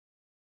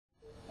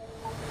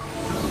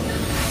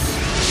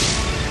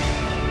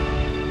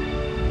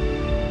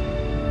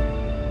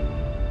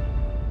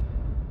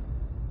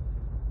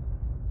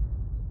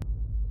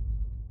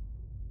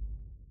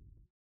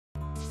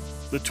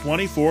The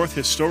 24th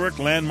Historic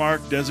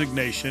Landmark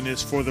designation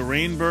is for the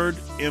Rainbird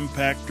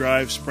Impact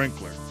Drive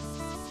Sprinkler.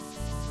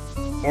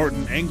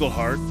 Orton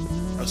Engelhardt,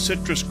 a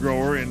citrus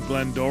grower in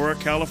Glendora,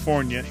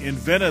 California,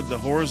 invented the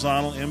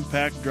horizontal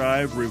impact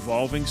drive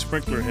revolving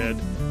sprinkler head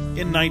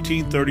in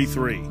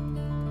 1933.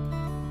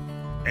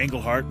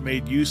 Engelhardt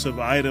made use of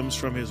items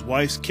from his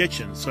wife's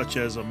kitchen, such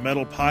as a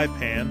metal pie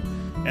pan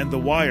and the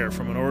wire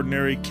from an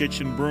ordinary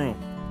kitchen broom.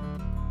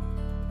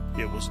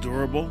 It was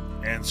durable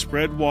and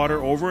spread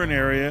water over an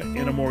area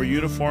in a more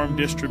uniform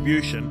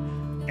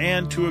distribution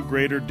and to a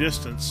greater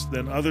distance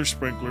than other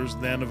sprinklers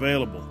then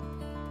available.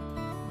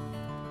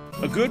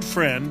 A good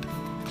friend,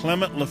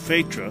 Clement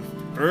Lefetre,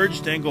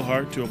 urged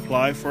Engelhardt to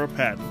apply for a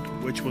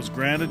patent, which was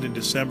granted in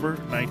December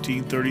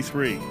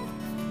 1933.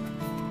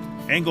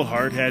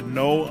 Engelhardt had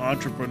no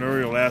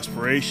entrepreneurial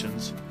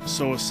aspirations,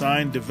 so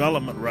assigned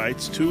development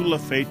rights to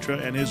Lefetre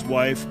and his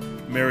wife,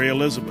 Mary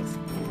Elizabeth.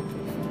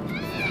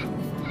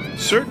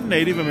 Certain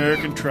Native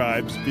American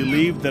tribes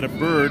believed that a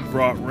bird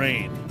brought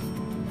rain.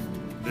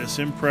 This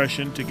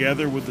impression,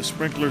 together with the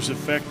sprinkler's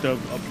effect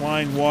of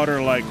applying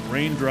water like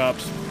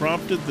raindrops,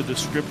 prompted the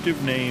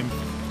descriptive name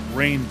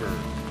Rainbird.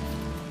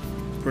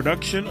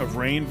 Production of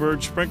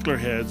Rainbird sprinkler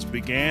heads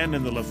began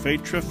in the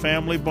Lefetre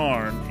family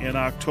barn in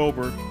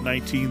October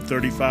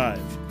 1935.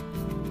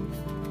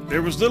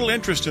 There was little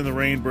interest in the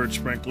Rainbird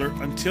sprinkler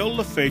until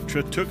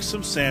Lefetre took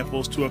some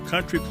samples to a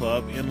country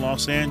club in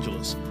Los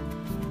Angeles.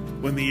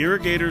 When the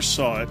irrigators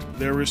saw it,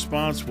 their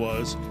response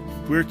was,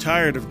 "We're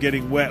tired of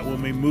getting wet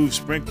when we move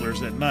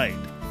sprinklers at night.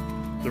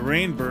 The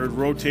Rainbird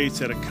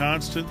rotates at a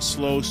constant,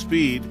 slow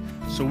speed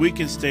so we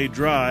can stay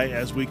dry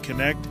as we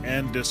connect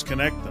and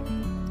disconnect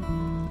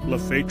them."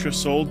 Lefetre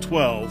sold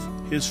 12,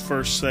 his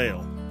first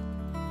sale.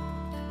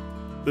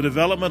 The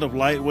development of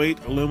lightweight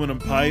aluminum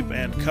pipe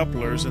and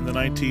couplers in the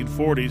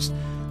 1940s,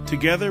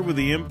 together with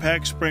the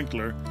impact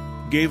sprinkler,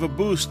 gave a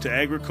boost to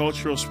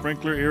agricultural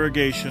sprinkler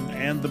irrigation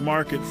and the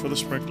market for the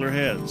sprinkler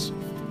heads.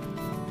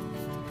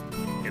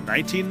 In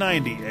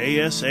 1990,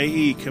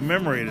 ASAE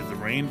commemorated the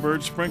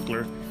Rainbird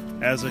sprinkler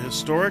as a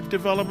historic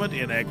development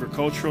in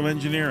agricultural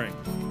engineering.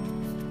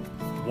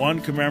 One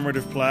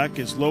commemorative plaque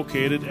is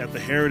located at the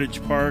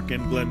Heritage Park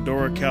in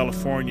Glendora,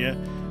 California,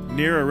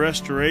 near a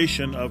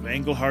restoration of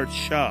Engelhardt's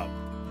shop.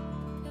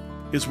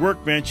 His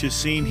workbench is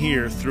seen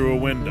here through a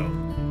window.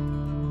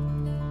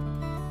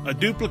 A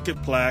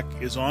duplicate plaque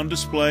is on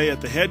display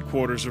at the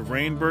headquarters of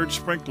Rainbird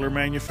Sprinkler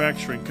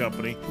Manufacturing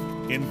Company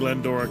in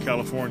Glendora,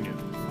 California.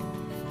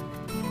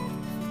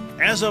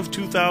 As of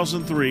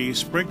 2003,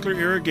 sprinkler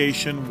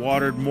irrigation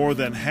watered more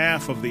than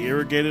half of the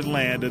irrigated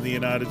land in the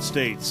United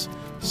States,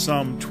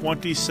 some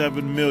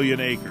 27 million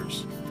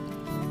acres.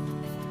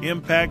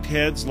 Impact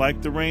heads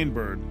like the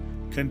Rainbird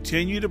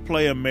continue to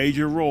play a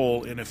major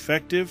role in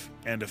effective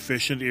and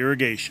efficient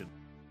irrigation.